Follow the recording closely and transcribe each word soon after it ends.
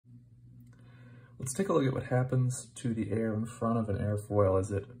Let's take a look at what happens to the air in front of an airfoil as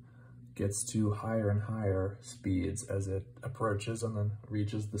it gets to higher and higher speeds as it approaches and then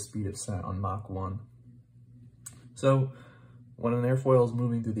reaches the speed of sound, Mach 1. So when an airfoil is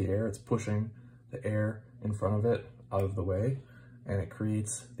moving through the air, it's pushing the air in front of it out of the way, and it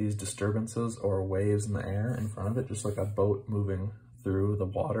creates these disturbances or waves in the air in front of it, just like a boat moving through the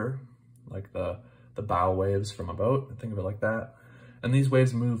water, like the bow waves from a boat. Think of it like that. And these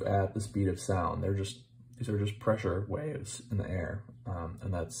waves move at the speed of sound. These are just pressure waves in the air,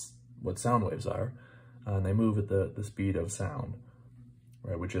 and that's what sound waves are. And they move at the speed of sound,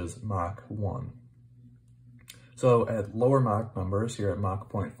 right, which is Mach 1. So at lower Mach numbers, here at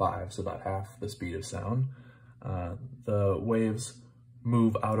Mach 0.5, so about half the speed of sound, the waves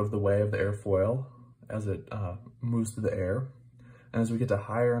move out of the way of the airfoil as it moves through the air. And as we get to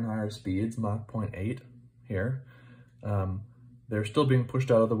higher and higher speeds, Mach 0.8 here, they're still being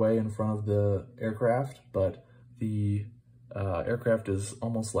pushed out of the way in front of the aircraft, but the aircraft is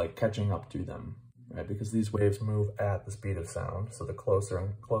almost like catching up to them, right? Because these waves move at the speed of sound. So the closer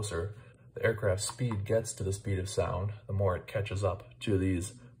and closer the aircraft's speed gets to the speed of sound, the more it catches up to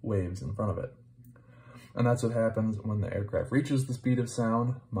these waves in front of it. And that's what happens when the aircraft reaches the speed of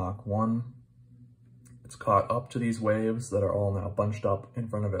sound, Mach 1. It's caught up to these waves that are all now bunched up in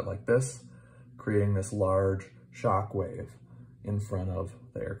front of it like this, creating this large shock wave in front of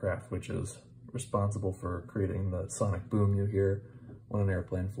the aircraft, which is responsible for creating the sonic boom you hear when an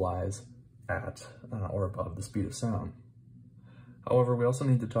airplane flies at or above the speed of sound. However, we also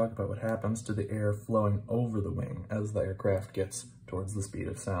need to talk about what happens to the air flowing over the wing as the aircraft gets towards the speed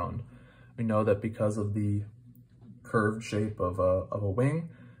of sound. We know that because of the curved shape of a wing,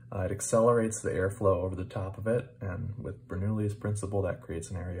 it accelerates the airflow over the top of it, and with Bernoulli's principle, that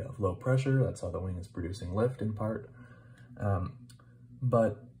creates an area of low pressure. That's how the wing is producing lift in part.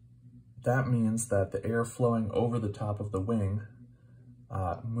 But that means that the air flowing over the top of the wing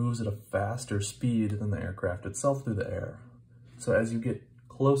moves at a faster speed than the aircraft itself through the air. So as you get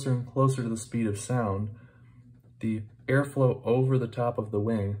closer and closer to the speed of sound, the airflow over the top of the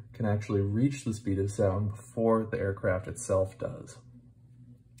wing can actually reach the speed of sound before the aircraft itself does.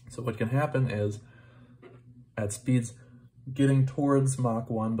 So what can happen is, at speeds getting towards Mach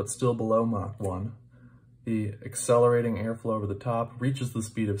 1 but still below Mach 1, the accelerating airflow over the top reaches the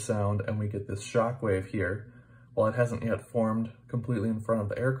speed of sound, and we get this shock wave here. While it hasn't yet formed completely in front of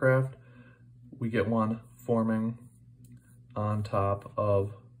the aircraft, we get one forming on top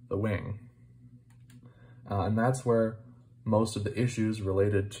of the wing. And that's where most of the issues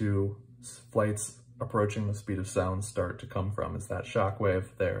related to flights approaching the speed of sound start to come from, is that shock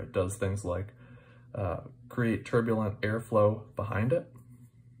wave there. It does things like create turbulent airflow behind it,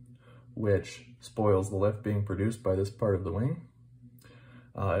 which spoils the lift being produced by this part of the wing.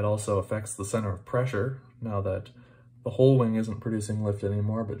 It also affects the center of pressure. Now that the whole wing isn't producing lift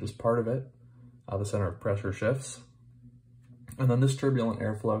anymore, but just part of it, the center of pressure shifts. And then this turbulent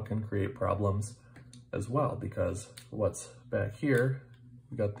airflow can create problems as well, because what's back here,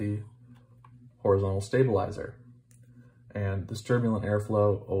 we got the horizontal stabilizer. And this turbulent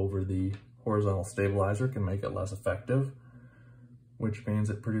airflow over the horizontal stabilizer can make it less effective, which means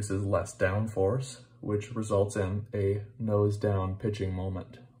it produces less downforce, which results in a nose-down pitching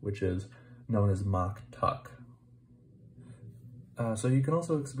moment, which is known as Mach tuck. So you can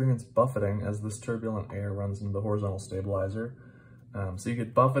also experience buffeting as this turbulent air runs into the horizontal stabilizer. So you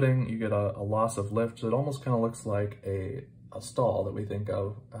get buffeting, you get a loss of lift, so it almost kind of looks like a stall that we think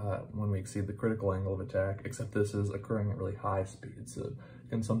of when we exceed the critical angle of attack, except this is occurring at really high speeds. So you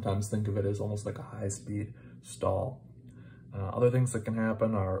can sometimes think of it as almost like a high-speed stall. Other things that can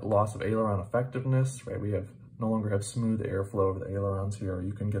happen are loss of aileron effectiveness, right? We no longer have smooth airflow over the ailerons here, or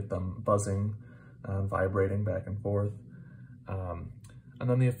you can get them buzzing and vibrating back and forth. And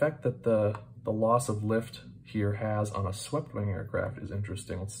then the effect that the loss of lift here has on a swept wing aircraft is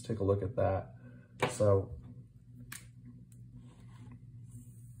interesting. Let's take a look at that. So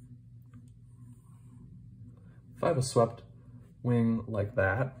if I have a swept wing like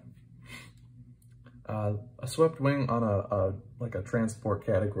that, a swept wing on like a transport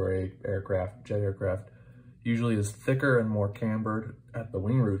category aircraft, jet aircraft, usually is thicker and more cambered at the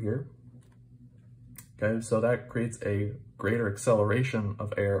wing root here. Okay, so that creates a greater acceleration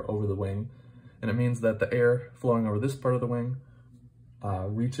of air over the wing, and it means that the air flowing over this part of the wing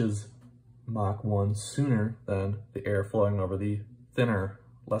reaches Mach 1 sooner than the air flowing over the thinner,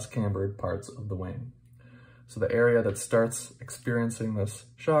 less cambered parts of the wing. So the area that starts experiencing this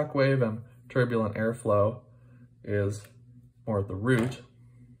shock wave and turbulent airflow is more at the root,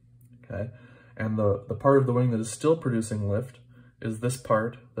 okay? And the part of the wing that is still producing lift is this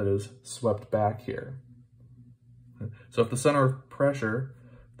part that is swept back here. So if the center of pressure,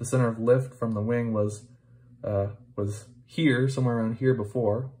 the center of lift from the wing was here, somewhere around here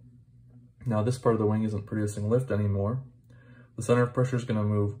before, now this part of the wing isn't producing lift anymore. The center of pressure is going to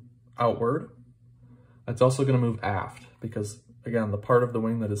move outward. It's also going to move aft because, again, the part of the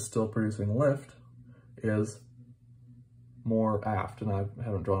wing that is still producing lift is more aft. And I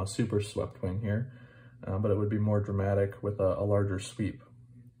haven't drawn a super swept wing here, but it would be more dramatic with a larger sweep.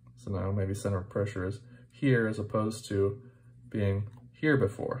 So now maybe center of pressure is here as opposed to being here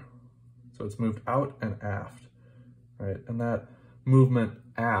before. So it's moved out and aft, right? And that movement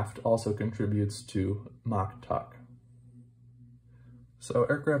aft also contributes to Mach tuck. So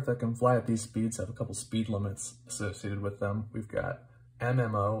aircraft that can fly at these speeds have a couple speed limits associated with them. We've got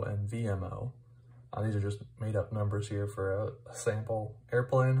MMO and VMO. These are just made up numbers here for a sample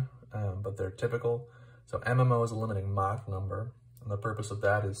airplane, but they're typical. So MMO is a limiting Mach number, and the purpose of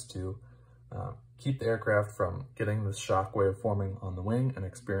that is to keep the aircraft from getting this shock wave forming on the wing and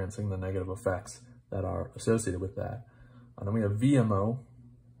experiencing the negative effects that are associated with that. And then we have VMO,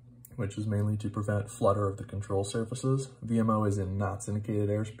 which is mainly to prevent flutter of the control surfaces. VMO is in knots indicated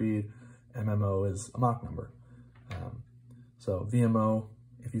airspeed. MMO is a Mach number. So VMO,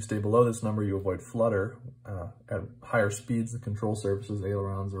 if you stay below this number, you avoid flutter. At higher speeds, the control surfaces,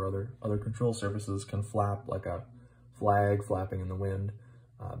 ailerons or other control surfaces can flap like a flag flapping in the wind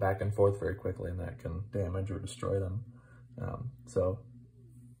back and forth very quickly, and that can damage or destroy them. So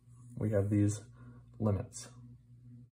we have these limits.